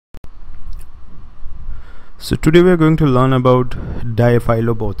So today we are going to learn about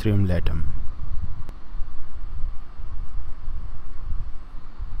Diphylobothrium latum.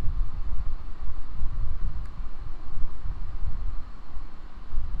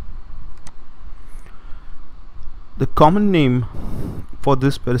 The common name for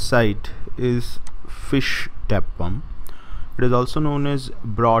this parasite is fish tapeworm. It is also known as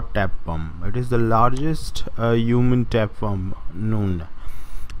broad tapeworm. It is the largest human tapeworm known.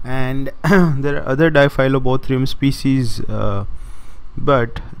 And there are other Diphylobothrium species,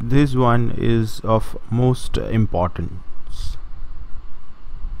 but this one is of most importance.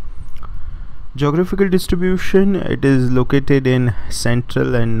 Geographical distribution: it is located in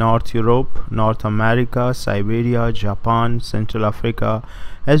Central and North Europe, North America, Siberia, Japan, Central Africa,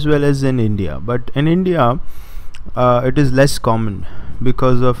 as well as in India. But in India it is less common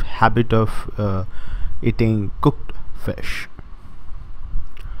because of habit of eating cooked fish.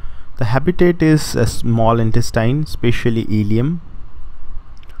 The habitat is a small intestine, especially ileum.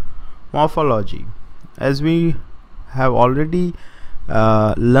 Morphology: as we have already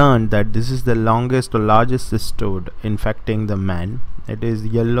learned that this is the longest or largest cystode infecting the man. It is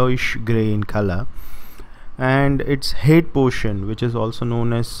yellowish gray in color, and its head portion, which is also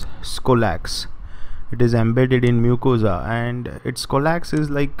known as scolex, it is embedded in mucosa, and its scolex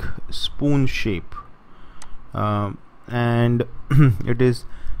is like spoon shape, and it is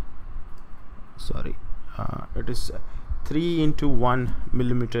 3 into 1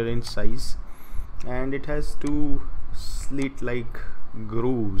 millimeter in size, and it has two slit-like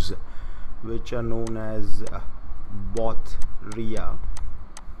grooves which are known as bothria,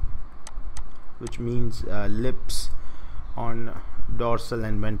 which means lips on dorsal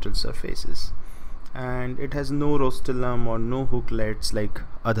and ventral surfaces, and it has no rostrum or no hooklets like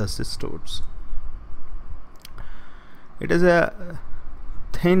other cystodes. It is a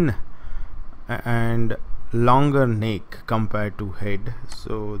thin and longer neck compared to head.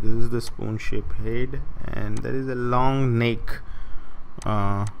 So this is the spoon shaped head, and there is a long neck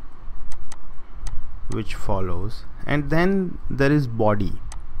which follows, and then there is body,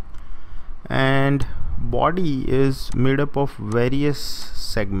 and body is made up of various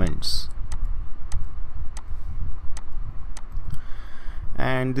segments,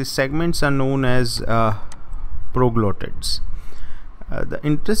 and these segments are known as proglottids. The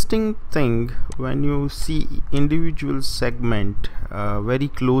interesting thing when you see individual segment very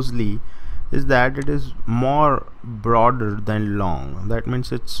closely is that it is more broader than long. That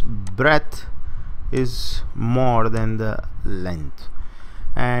means its breadth is more than the length,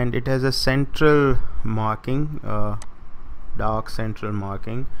 and it has a central marking, dark central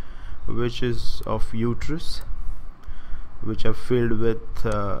marking, which is of uterus, which are filled with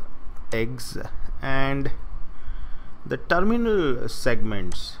eggs, and the terminal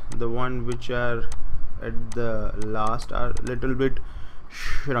segments, the one which are at the last, are little bit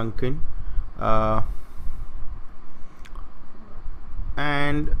shrunken,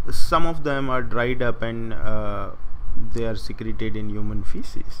 and some of them are dried up, and they are secreted in human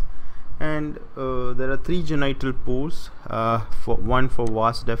feces. And there are 3 genital pores, one for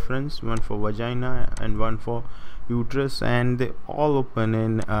vas deferens, one for vagina, and one for uterus, and they all open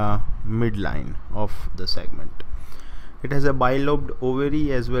in midline of the segment. It has a bilobed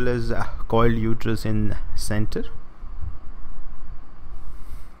ovary as well as a coiled uterus in center.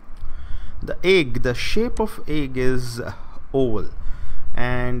 The egg, the shape of egg is oval,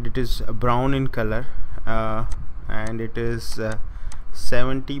 and it is brown in color, and it is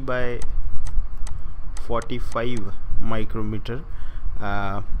 70 by 45 micrometer,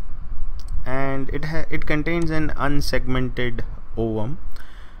 and it contains an unsegmented ovum.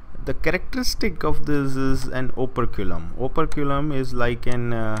 The characteristic of this is an operculum. Operculum is like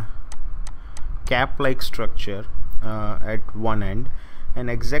an cap-like structure at one end, and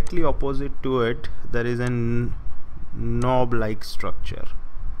exactly opposite to it there is an knob-like structure.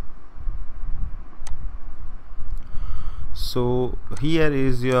 So here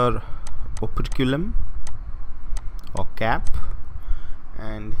is your operculum or cap,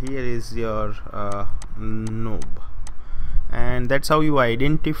 and here is your knob, and that's how you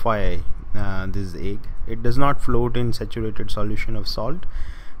identify this egg. It does not float in saturated solution of salt,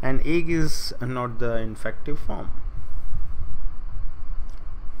 and egg is not the infective form.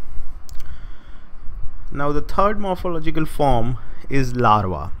 Now the third morphological form is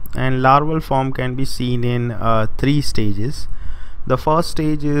larva, and larval form can be seen in 3 stages. The first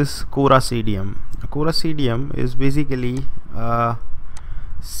stage is coracidium. Coracidium is basically a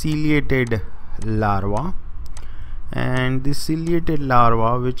ciliated larva, and this ciliated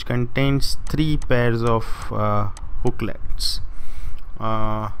larva, which contains 3 pairs of hooklets,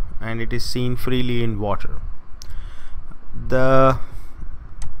 and it is seen freely in water. The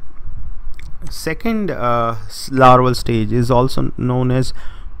second larval stage is also known as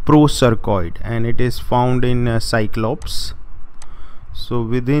procercoid, and it is found in cyclops. So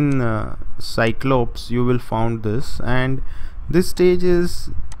within cyclops you will find this, and this stage is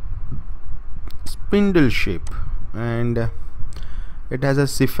spindle shape, and it has a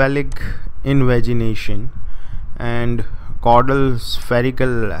cephalic invagination and caudal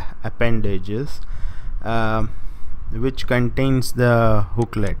spherical appendages which contains the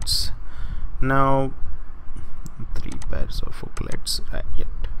hooklets. Now 3 pairs of hooklets, right? Yet.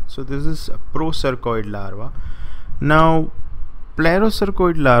 So this is a procercoid larva. Now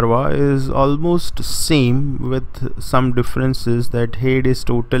plerocercoid larva is almost same with some differences, that head is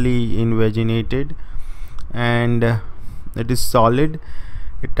totally invaginated and it is solid.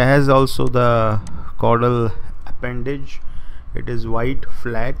 It has also the caudal appendage. It is white,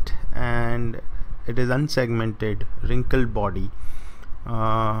 flat, and it is unsegmented, wrinkled body.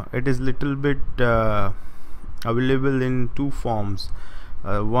 It is little bit available in two forms.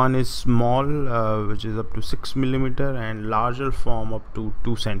 One is small, which is up to 6 millimeter, and larger form up to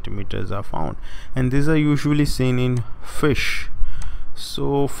 2 centimeters are found, and these are usually seen in fish.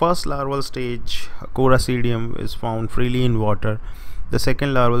 So first larval stage, Coracidium, is found freely in water. The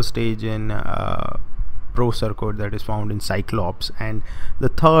second larval stage in procercoid, that is found in cyclops, and the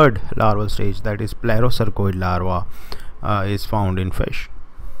third larval stage, that is plerocercoid larva, is found in fish.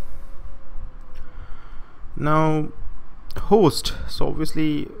 Now host. So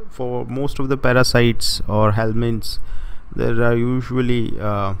obviously for most of the parasites or helminths, there are usually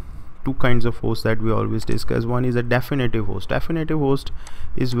two kinds of hosts that we always discuss. One is a definitive host. Definitive host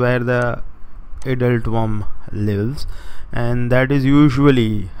is where the adult worm lives, and that is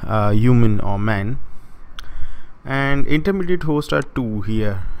usually human or man. And intermediate hosts are two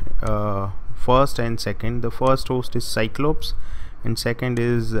here, first and second. The first host is cyclops and second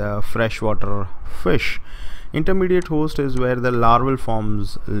is freshwater fish. Intermediate host is where the larval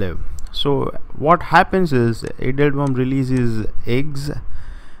forms live. So what happens is adult worm releases eggs.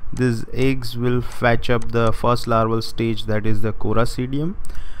 These eggs will fetch up the first larval stage, that is the Coracidium,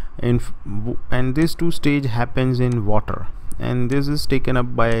 and this two stage happens in water, and this is taken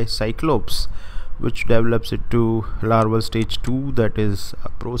up by cyclops, which develops it to larval stage 2, that is a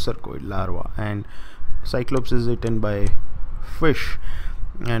procercoid larva, and cyclops is eaten by fish,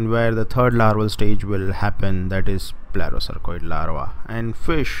 and where the third larval stage will happen, that is plerocercoid larva, and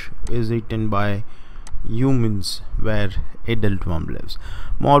fish is eaten by humans, where adult worm lives.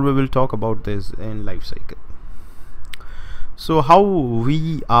 More we will talk about this in life cycle. So how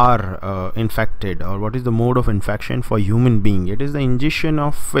we are infected, or what is the mode of infection for human being? It is the ingestion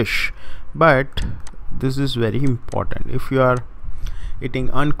of fish, but this is very important if you are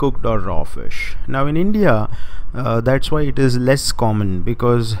eating uncooked or raw fish. Now in India, that's why it is less common,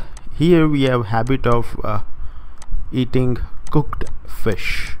 because here we have habit of eating cooked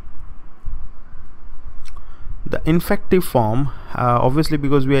fish. The infective form, obviously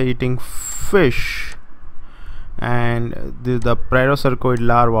because we are eating fish, and the plerocercoid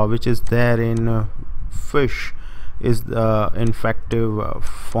larva which is there in fish is the infective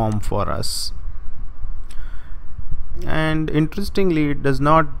form for us. And interestingly, it does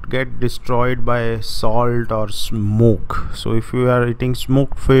not get destroyed by salt or smoke. So if you are eating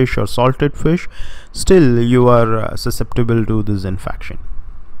smoked fish or salted fish, still you are susceptible to this infection.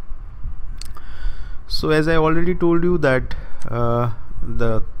 So as I already told you that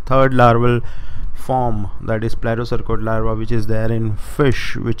the third larval form, that is plerocercoid larva, which is there in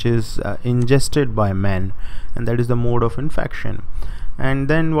fish, which is ingested by man, and that is the mode of infection. And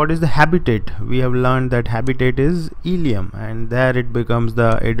then what is the habitat? We have learned that habitat is ileum, and there it becomes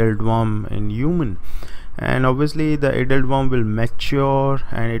the adult worm in human, and obviously the adult worm will mature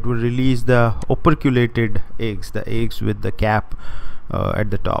and it will release the operculated eggs, the eggs with the cap at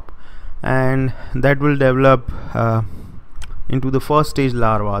the top, and that will develop into the first stage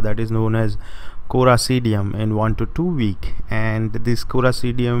larva, that is known as Coracidium, in 1 to 2 weeks, and this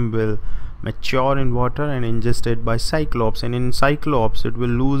Coracidium will mature in water and ingested by cyclops, and in cyclops it will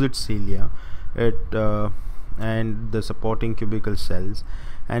lose its cilia and the supporting cubicle cells,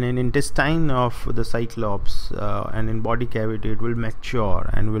 and in intestine of the cyclops and in body cavity it will mature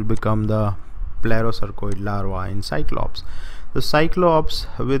and will become the plerocercoid larva in cyclops. The cyclops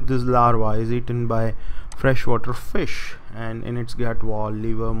with this larva is eaten by freshwater fish, and in its gut wall,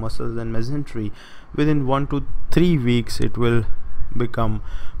 liver, muscles and mesentery, within 1 to 3 weeks it will become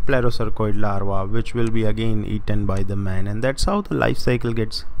plerocercoid larva, which will be again eaten by the man, and that's how the life cycle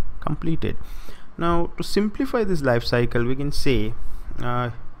gets completed. Now to simplify this life cycle, we can say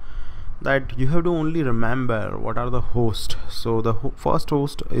that you have to only remember what are the hosts. So the first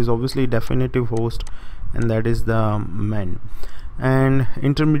host is obviously definitive host, and that is the men, and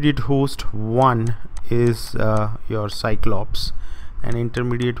intermediate host 1 is your cyclops, and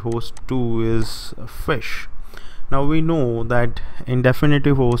intermediate host 2 is fish. Now we know that in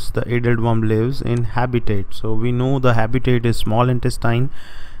definitive host the adult worm lives in habitat, so we know the habitat is small intestine,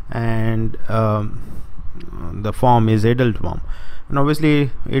 and the form is adult worm. And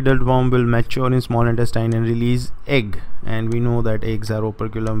obviously adult worm will mature in small intestine and release egg, and we know that eggs are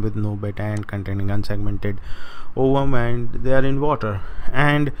operculum with no beta and containing unsegmented ovum, and they are in water.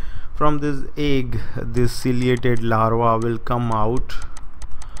 And from this egg this ciliated larva will come out,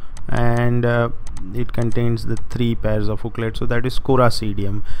 and it contains the 3 pairs of hooklet, so that is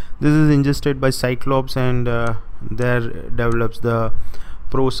Parasitology. This is ingested by cyclops, and there develops the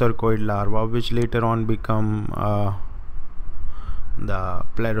procercoid larva, which later on become the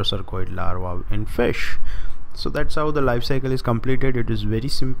plerocercoid larva in fish. So that's how the life cycle is completed. It is very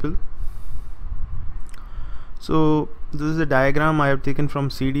simple. So this is a diagram I have taken from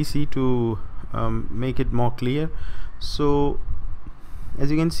CDC to make it more clear. So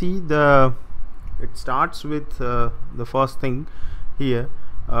as you can see, it starts with the first thing here,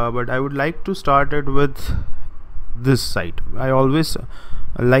 but I would like to start it with this site. I always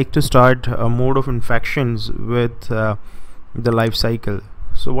like to start a mode of infections with the life cycle.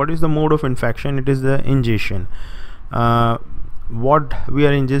 So what is the mode of infection? It is the ingestion. What we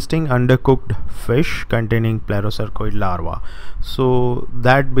are ingesting? Undercooked fish containing plerocercoid larva, so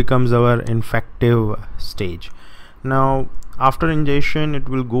that becomes our infective stage. Now after ingestion it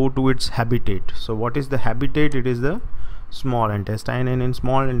will go to its habitat. So what is the habitat? It is the small intestine, and in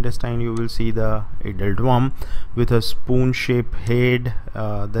small intestine you will see the adult worm with a spoon shaped head.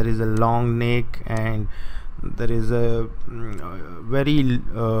 There is a long neck, and there is a very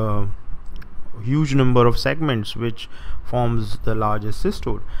huge number of segments which forms the largest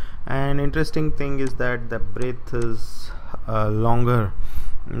cystode. And interesting thing is that the breadth is longer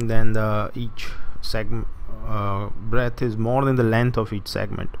than each segment. Breadth is more than the length of each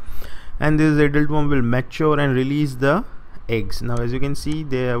segment, and this adult worm will mature and release the eggs. Now as you can see,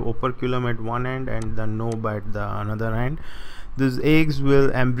 they have operculum at one end and the knob at the another end. These eggs will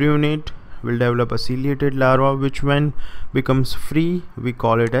embryonate, will develop a ciliated larva, which when becomes free we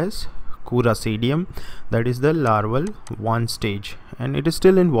call it as Parasitology. That is the larval 1 stage, and it is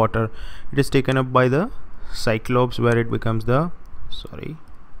still in water. It is taken up by the cyclops, where it becomes the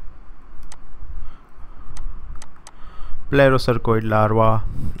plerocercoid larva,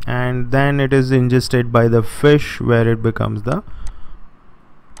 and then it is ingested by the fish, where it becomes the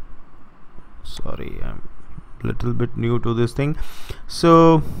I'm a little bit new to this thing,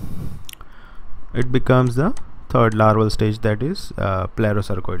 so it becomes the third larval stage, that is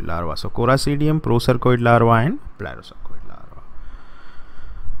plerocercoid larva. So Parasitology, procercoid larva, and plerocercoid larva.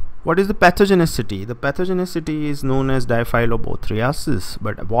 What is the pathogenicity? The pathogenicity is known as Diphylobothriasis,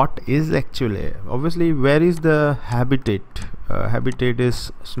 but what is actually, obviously, where is the habitat? Habitat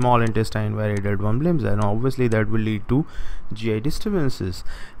is small intestine, where adult worm lives, and obviously that will lead to GI disturbances.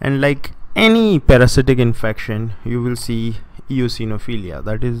 And like any parasitic infection, you will see eosinophilia.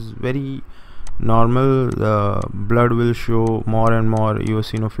 That is very normal. The blood will show more and more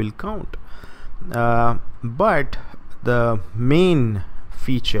eosinophil count, but the main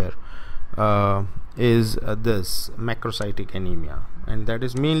feature is this macrocytic anemia, and that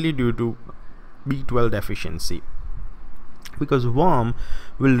is mainly due to B12 deficiency, because worm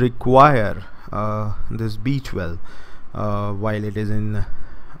will require this B12 while it is in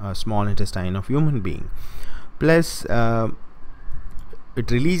small intestine of human being. Plus it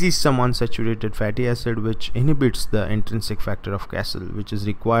releases some unsaturated fatty acid, which inhibits the intrinsic factor of Castle, which is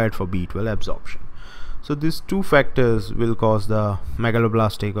required for B12 absorption. So these two factors will cause the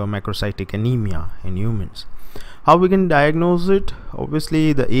megaloblastic or macrocytic anemia in humans. How we can diagnose it?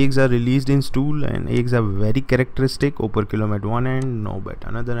 Obviously the eggs are released in stool, and eggs are very characteristic, operculum at one end, knob at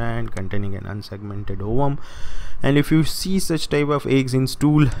another end, containing an unsegmented ovum. And if you see such type of eggs in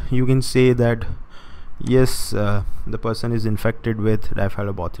stool, you can say that yes, the person is infected with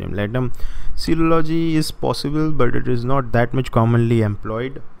Diphylobothrium latum. Serology is possible, but it is not that much commonly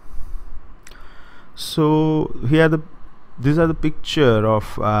employed. So here these are the pictures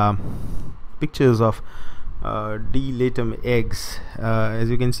of D.latum eggs. As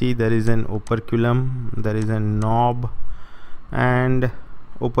you can see, there is an operculum, there is a knob, and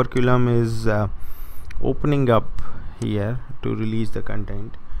operculum is opening up here to release the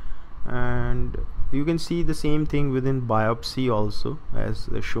content, and you can see the same thing within biopsy also, as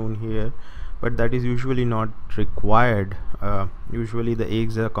shown here. but that is usually not required. Usually the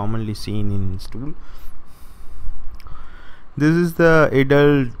eggs are commonly seen in stool. This is the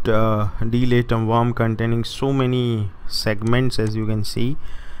adult D.latum worm containing so many segments, as you can see.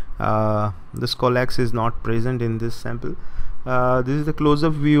 The scolex is not present in this sample. This is the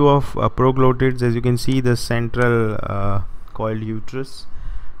close-up view of proglottids. As you can see, the central coiled uterus,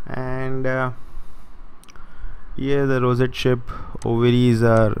 and here the rosette shaped ovaries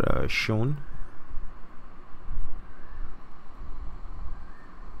are shown.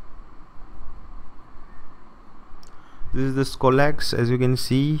 This is the scolex. As you can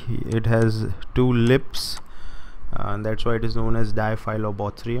see, it has two lips, and that's why it is known as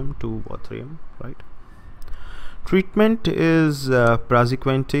Diphylobothrium, two bothrium, right? Treatment is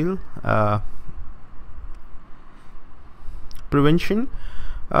praziquantel. Prevention,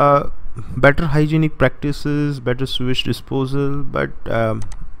 better hygienic practices, better sewage disposal, but the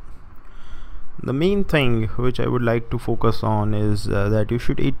main thing which I would like to focus on is that you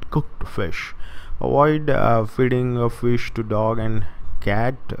should eat cooked fish. Avoid feeding a fish to dog and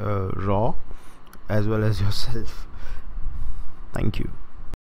cat raw, as well as yourself. Thank you.